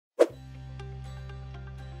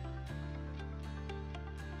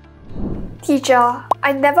Teacher,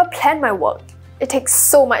 I never plan my work. It takes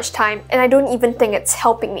so much time and I don't even think it's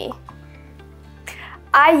helping me.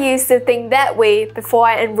 I used to think that way before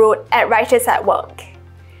I enrolled at Writers at Work.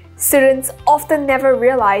 Students often never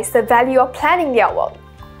realize the value of planning their work.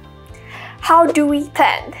 How do we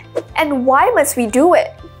plan? And why must we do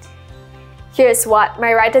it? Here's what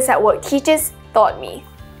my Writers at Work teachers taught me.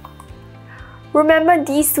 Remember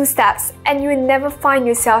these 2 steps and you will never find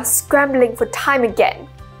yourself scrambling for time again.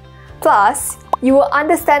 Plus, you will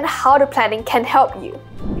understand how the planning can help you.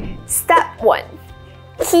 Step 1.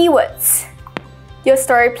 Keywords. Your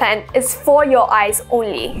story plan is for your eyes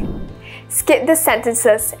only. Skip the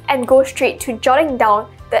sentences and go straight to jotting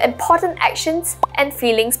down the important actions and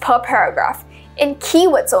feelings per paragraph in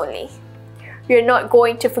keywords only. You're not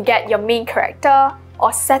going to forget your main character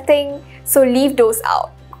or setting, so leave those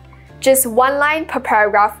out. Just 1 line per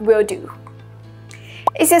paragraph will do.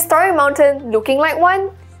 Is your story mountain looking like one?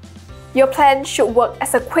 Your plan should work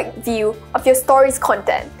as a quick view of your story's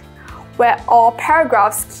content, where all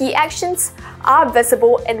paragraphs' key actions are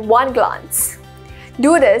visible in one glance.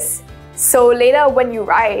 Do this so later when you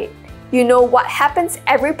write, you know what happens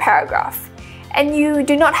every paragraph, and you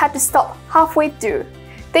do not have to stop halfway through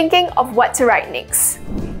thinking of what to write next.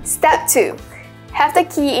 Step 2. Have the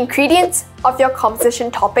key ingredients of your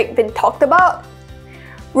composition topic been talked about?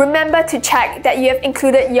 Remember to check that you have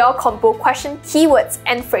included your compo question keywords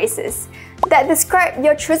and phrases that describe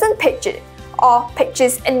your chosen picture or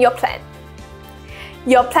pictures in your plan.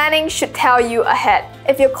 Your planning should tell you ahead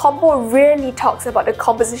if your compo really talks about the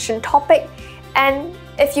composition topic and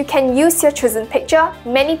if you can use your chosen picture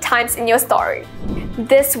many times in your story.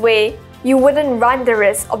 This way, you wouldn't run the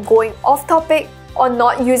risk of going off topic or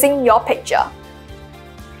not using your picture.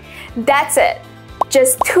 That's it.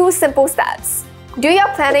 Just 2 simple steps. Do your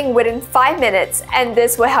planning within 5 minutes and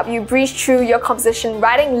this will help you breeze through your composition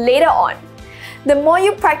writing later on. The more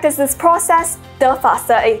you practice this process, the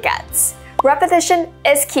faster it gets. Repetition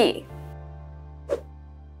is key.